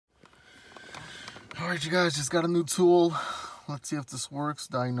All right, you guys, just got a new tool. Let's see if this works.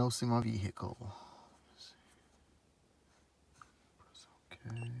 Diagnosing my vehicle.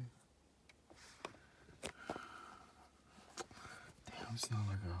 Okay. Damn, it's not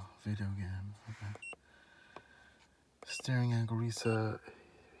like a video game. Okay. Steering angle reset.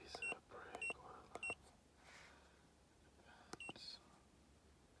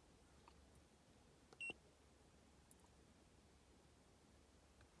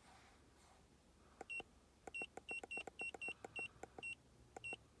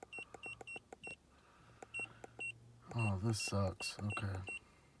 Oh, this sucks. Okay.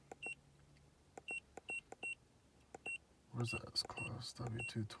 Where's that S-Class?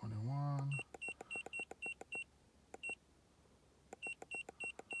 W221.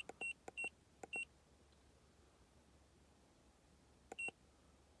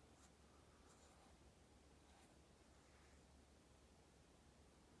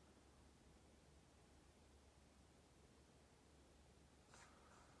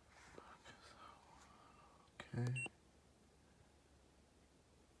 Okay.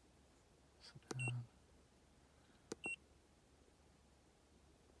 Sedan.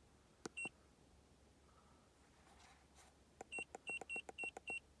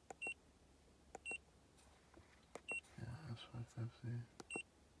 Yeah, S550.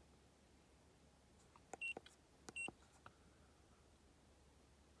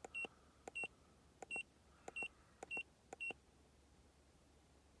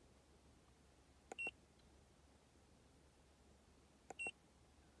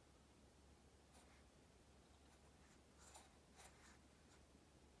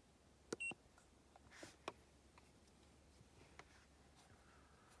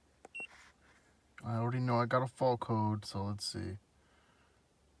 I already know I got a fault code, so let's see.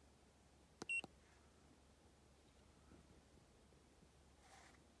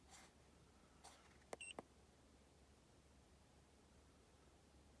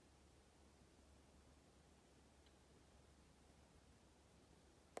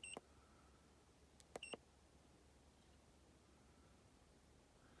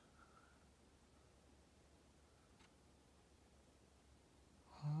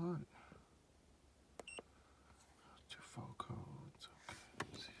 All right. Two fault codes. Okay.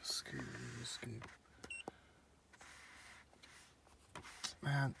 Let's see. Escape.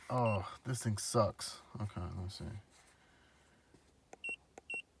 Man, oh, this thing sucks. Okay, let's see.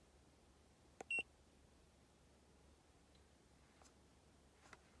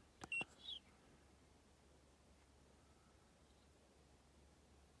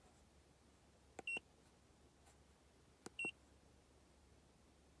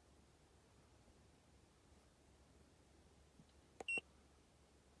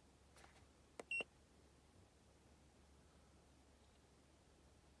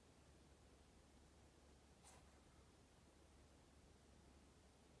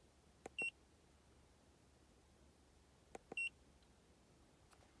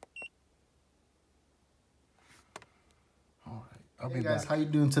 Hey guys, how you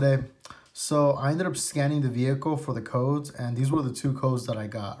doing today? So I ended up scanning the vehicle for the codes, and these were the two codes that I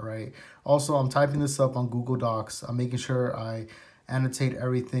got, right? Also, I'm typing this up on Google Docs. I'm making sure I annotate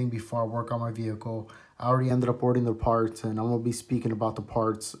everything before I work on my vehicle. I already ended up ordering the parts, and I'm going to be speaking about the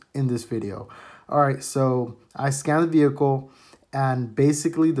parts in this video. All right, so I scanned the vehicle, and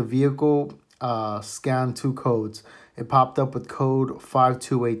basically the vehicle scanned two codes. It popped up with code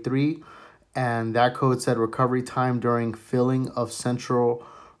 5283. And that code said recovery time during filling of central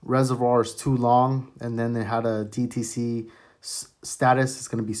reservoir is too long. And then they had a DTC status is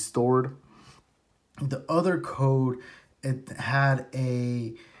going to be stored. The other code, it had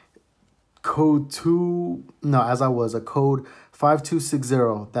a code a code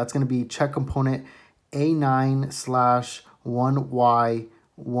 5260. That's going to be check component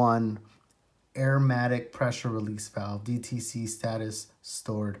A9/1Y1 Airmatic pressure release valve, DTC status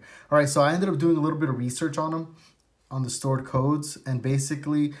stored. All right, so I ended up doing a little bit of research on them, on the stored codes, and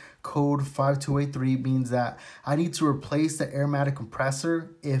basically code 5283 means that I need to replace the Airmatic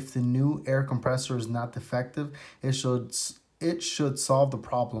compressor. If the new air compressor is not defective, it should solve the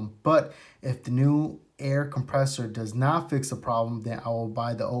problem. But if the new air compressor does not fix the problem, then I will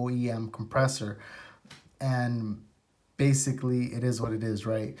buy the OEM compressor. And basically it is what it is,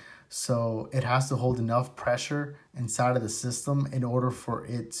 right? So it has to hold enough pressure inside of the system in order for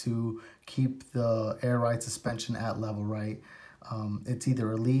it to keep the air ride suspension at level, right? It's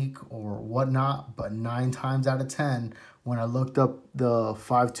either a leak or whatnot, but 9 times out of 10, when I looked up the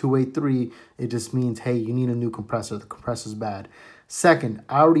 5283, it just means, hey, you need a new compressor. The compressor's bad. Second,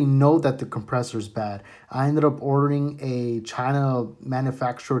 I already know that the compressor is bad. I ended up ordering a China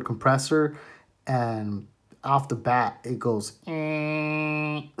manufactured compressor, and off the bat it goes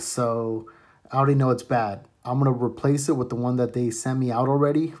so I already know it's bad. I'm gonna replace it with the one that they sent me out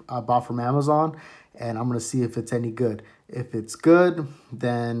already. I bought from Amazon, and I'm gonna see if it's any good. If it's good,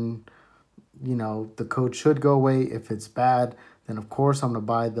 then you know the code should go away. If it's bad, then of course I'm gonna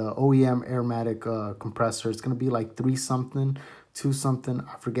buy the OEM Airmatic compressor. It's gonna be like 3 something, 2 something.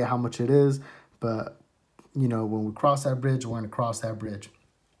 I forget how much it is, but you know when we cross that bridge, we're gonna cross that bridge.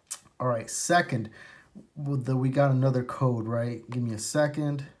 All right, second, we got another code, right? Give me a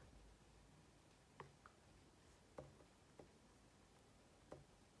second.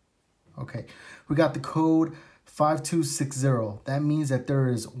 Okay, we got the code 5260. That means that there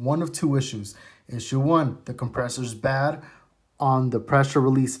is one of 2 issues. Issue 1, the compressor is bad on the pressure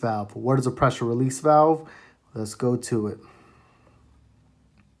release valve. What is a pressure release valve? Let's go to it.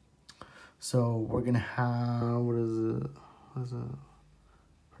 So we're gonna have, what is it?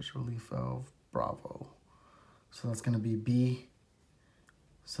 Pressure relief valve, Bravo. So that's gonna be B.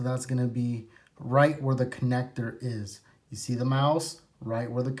 So that's gonna be right where the connector is. You see the mouse?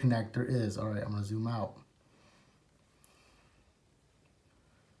 Right where the connector is. All right, I'm gonna zoom out.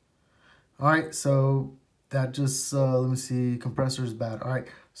 All right, so that just, let me see, compressor is bad. All right,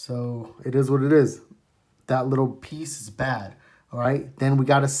 so it is what it is. That little piece is bad. All right, then we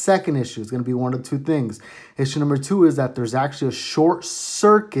got a second issue. It's gonna be one of 2 things. Issue number 2 is that there's actually a short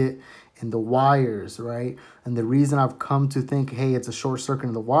circuit in the wires, right? And the reason I've come to think, hey, it's a short circuit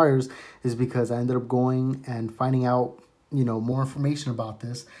in the wires is because I ended up going and finding out, you know, more information about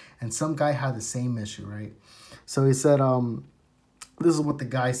this, and some guy had the same issue, right? So he said, this is what the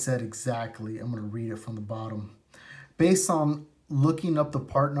guy said exactly. I'm going to read it from the bottom. Based on looking up the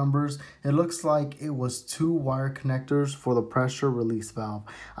part numbers, it looks like it was 2 wire connectors for the pressure release valve.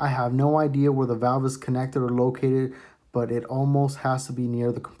 I have no idea where the valve is connected or located, but it almost has to be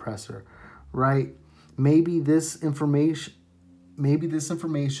near the compressor, right? Maybe this information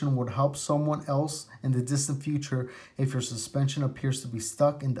would help someone else in the distant future if your suspension appears to be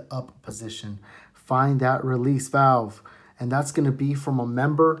stuck in the up position. Find that release valve. And that's going to be from a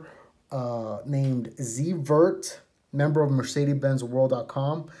member named Zvert, member of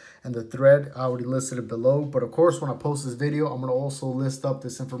MercedesBenzWorld.com. And the thread, I already listed it below. But of course, when I post this video, I'm going to also list up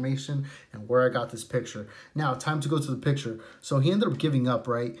this information and where I got this picture. Now, time to go to the picture. So he ended up giving up,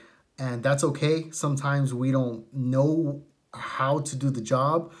 right? And that's okay. Sometimes we don't know how to do the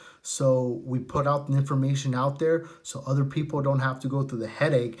job, so we put out the information out there so other people don't have to go through the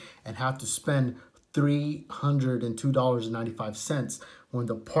headache and have to spend $302.95 when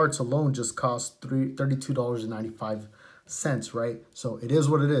the parts alone just cost $32.95, right? So it is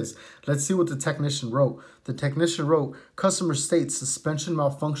what it is. Let's see what the technician wrote. The technician wrote, customer states suspension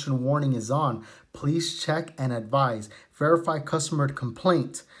malfunction warning is on. Please check and advise. Verify customer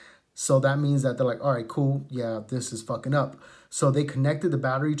complaint. So that means that they're like, all right, cool. Yeah, this is fucking up. So they connected the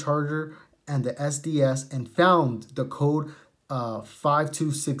battery charger and the SDS and found the code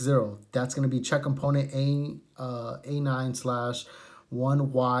 5260. That's going to be check component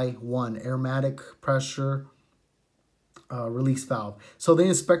A9/1Y1 Airmatic pressure release valve. So they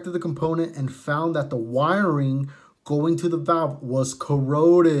inspected the component and found that the wiring going to the valve was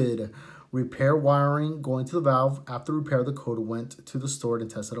corroded. Repair wiring going to the valve. After repair, the code went to the store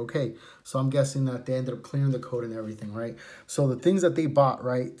and tested okay. So I'm guessing that they ended up clearing the code and everything, right? So the things that they bought,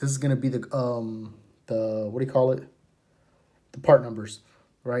 right? This is gonna be the what do you call it? The part numbers,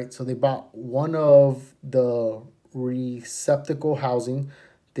 right? So they bought one of the receptacle housing.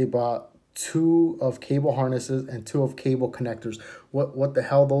 They bought 2 of cable harnesses and 2 of cable connectors. What the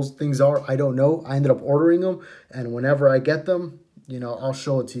hell those things are, I don't know. I ended up ordering them, and whenever I get them, you know, I'll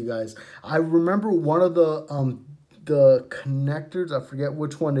show it to you guys. I remember one of the connectors, I forget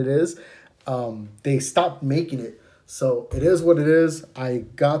which one it is. They stopped making it. So it is what it is. I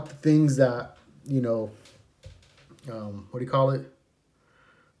got the things that, you know, what do you call it?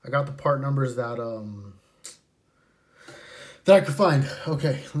 I got the part numbers that I could find.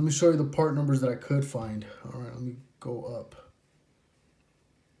 Okay, let me show you the part numbers that I could find. All right, let me go up.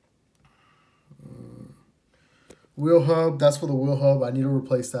 Wheel hub, that's for the wheel hub. I need to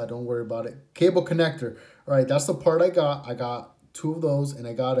replace that. Don't worry about it. Cable connector. All right, that's the part I got. I got 2 of those, and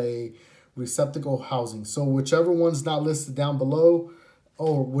I got a receptacle housing. So whichever one's not listed down below,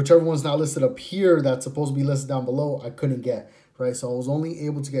 or whichever one's not listed up here that's supposed to be listed down below, I couldn't get, right? So I was only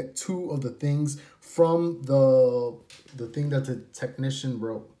able to get 2 of the things from the thing that the technician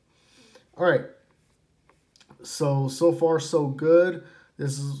wrote. All right. So far so good.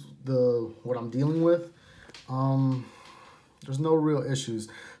 This is what I'm dealing with. There's no real issues.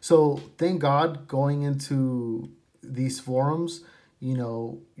 So thank God going into these forums, you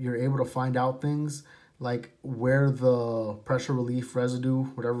know, you're able to find out things like where the pressure relief residue,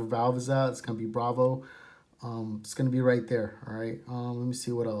 whatever valve is at. It's going to be Bravo. It's going to be right there. All right. Let me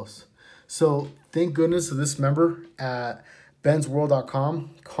see what else. So thank goodness to this member at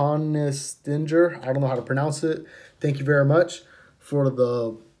bensworld.com, Conistinger. I don't know how to pronounce it. Thank you very much for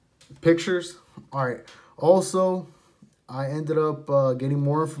the pictures. All right. Also, I ended up getting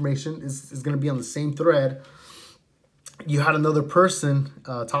more information. It's going to be on the same thread. You had another person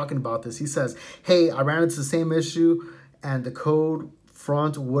talking about this. He says, hey, I ran into the same issue and the code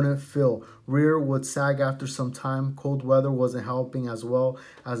front wouldn't fill. Rear would sag after some time. Cold weather wasn't helping as well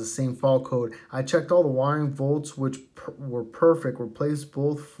as the same fault code. I checked all the wiring volts, which were perfect. Replaced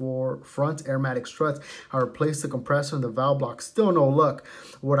both for front Airmatic struts. I replaced the compressor and the valve block. Still no luck.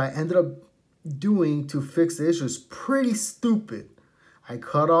 What I ended up doing to fix the issue is pretty stupid. I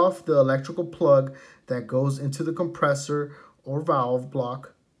cut off the electrical plug that goes into the compressor or valve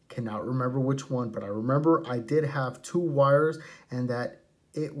block. Cannot remember which one, but I remember I did have two wires and that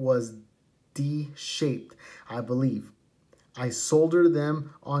it was D-shaped, I believe. I soldered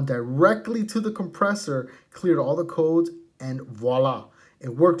them on directly to the compressor, cleared all the codes, and voila.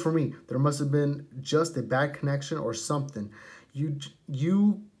 It worked for me. There must have been just a bad connection or something.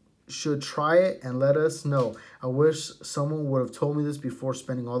 You should try it and let us know. I wish someone would have told me this before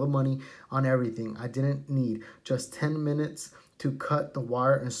spending all the money on everything I didn't need. Just 10 minutes to cut the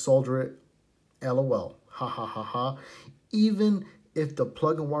wire and solder it. LOL. Ha ha ha ha. Even if the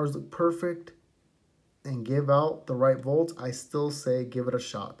plug and wires look perfect and give out the right volts, I still say give it a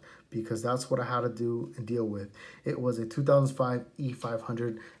shot because that's what I had to do and deal with. It was a 2005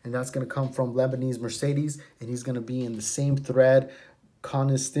 E500 and that's going to come from Lebanese Mercedes and he's going to be in the same thread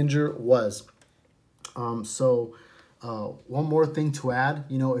Conistinger was. One more thing to add,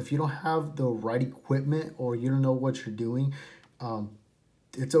 you know, if you don't have the right equipment or you don't know what you're doing,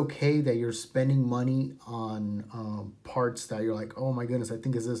 it's okay that you're spending money on parts that you're like, oh my goodness, I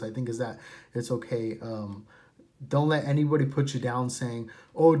think is this, I think is that. It's okay. Don't let anybody put you down saying,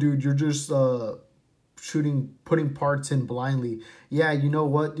 oh dude, you're just putting parts in blindly. Yeah, you know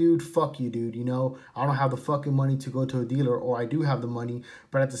what, dude? Fuck you, dude. You know, I don't have the fucking money to go to a dealer, or I do have the money,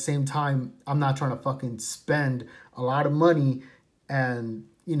 but at the same time, I'm not trying to fucking spend a lot of money and,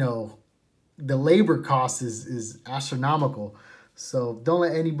 you know, the labor cost is astronomical. So don't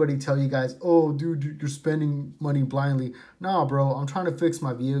let anybody tell you guys, oh, dude, you're spending money blindly. Nah, bro, I'm trying to fix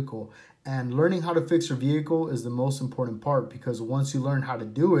my vehicle. And learning how to fix your vehicle is the most important part because once you learn how to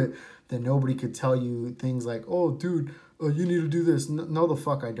do it, then nobody could tell you things like, oh, dude, you need to do this. No, the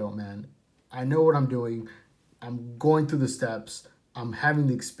fuck I don't, man. I know what I'm doing. I'm going through the steps. I'm having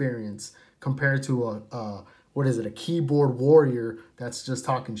the experience compared to a keyboard warrior that's just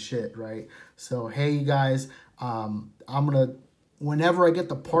talking shit, right? So, hey, you guys, whenever I get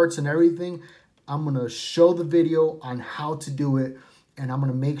the parts and everything, I'm going to show the video on how to do it, and I'm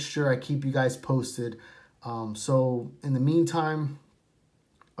going to make sure I keep you guys posted. So, in the meantime,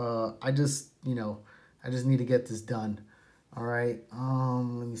 I just need to get this done. All right.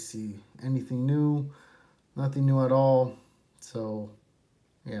 Let me see. Anything new? Nothing new at all. So,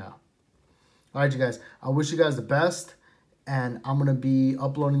 yeah. All right, you guys. I wish you guys the best. And I'm going to be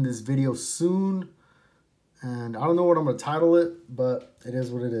uploading this video soon. And I don't know what I'm going to title it, but it is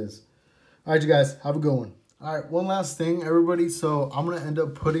what it is. All right, you guys. Have a good one. All right, one last thing, everybody. So I'm going to end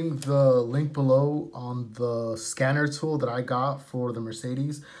up putting the link below on the scanner tool that I got for the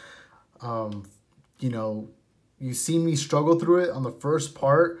Mercedes. You know, you see me struggle through it on the first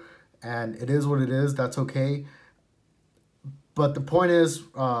part, and it is what it is. That's okay. But the point is,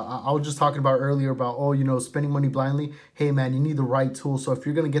 I was just talking about earlier about, oh, you know, spending money blindly. Hey, man, you need the right tools. So if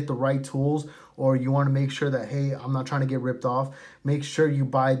you're going to get the right tools or you want to make sure that, hey, I'm not trying to get ripped off, make sure you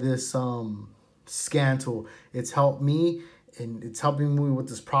buy this scan tool. It's helped me and it's helping me with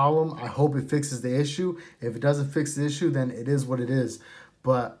this problem. I hope it fixes the issue. If it doesn't fix the issue, then it is what it is.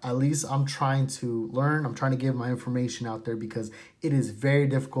 But at least I'm trying to learn. I'm trying to give my information out there because it is very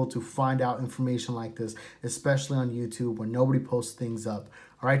difficult to find out information like this, especially on YouTube when nobody posts things up.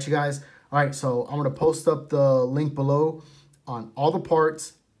 All right, you guys. All right, so I'm going to post up the link below on all the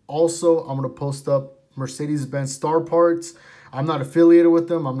parts. Also, I'm going to post up Mercedes-Benz Star Parts. I'm not affiliated with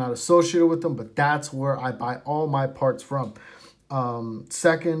them. I'm not associated with them, but that's where I buy all my parts from.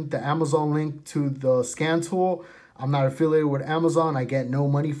 Second, the Amazon link to the scan tool. I'm not affiliated with Amazon. I get no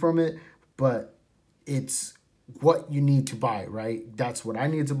money from it, but it's what you need to buy, right? That's what I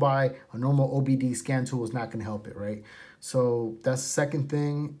need to buy. A normal OBD scan tool is not going to help it, right? So that's the second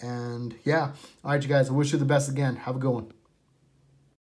thing. And yeah, all right, you guys, I wish you the best again. Have a good one.